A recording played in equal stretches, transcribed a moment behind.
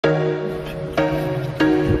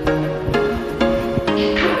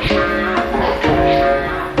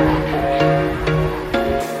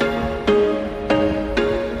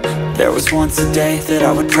once a day that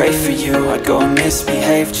I would pray for you. I'd go and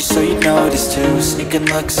misbehave just so you'd notice too. Sneaking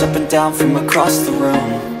looks up and down from across the room.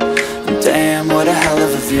 Damn, what a hell of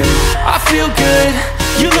a view. I feel good,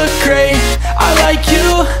 you look great, I like you,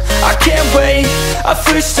 I can't wait. A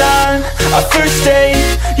first time, a first date,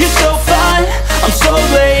 you're so fine, I'm so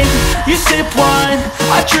late. You sip wine,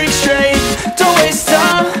 I drink straight, don't waste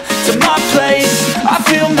time to my place. I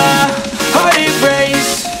feel my heart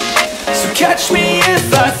erase, so catch me if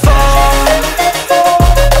I fall.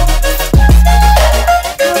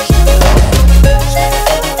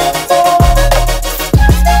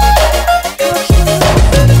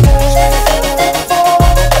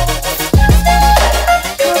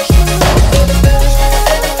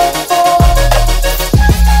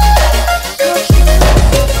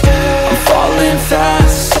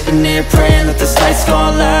 Praying that this night's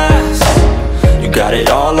gonna last. You got it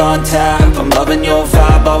all on tap, I'm loving your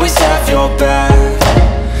vibe, always have your back.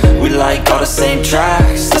 We like all the same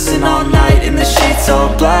tracks, listen all night in the sheets all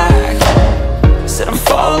black. Said I'm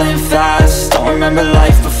falling fast, don't remember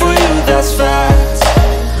life before you, that's fact.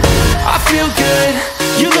 I feel good,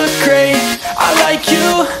 you look great, I like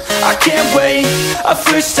you, I can't wait. A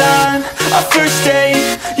first time, a first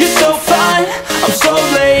date, you're so fine, I'm so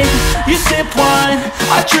late. You sip wine,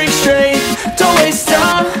 I drink straight, don't waste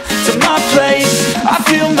time to my place. I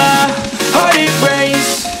feel my heart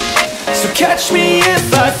erase, so catch me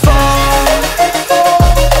if I fall.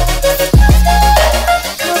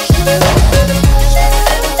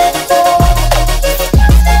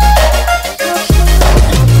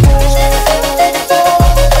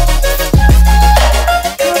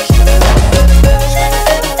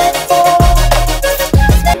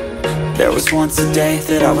 There was once a day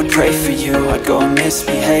that I would pray for you. I'd go and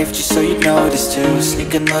misbehave just so you'd notice too.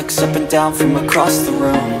 Sneaking looks up and down from across the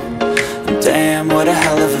room. Damn, what a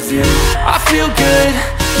hell of a view. I feel good,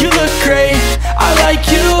 you look great, I like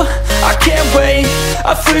you, I can't wait.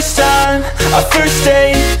 A first time, a first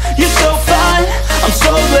date, you're so fine, I'm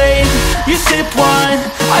so late. You sip wine,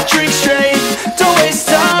 I drink straight, don't waste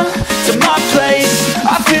time to my place.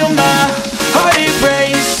 I feel my heart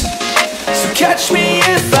erase, so catch me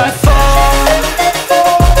if I fall.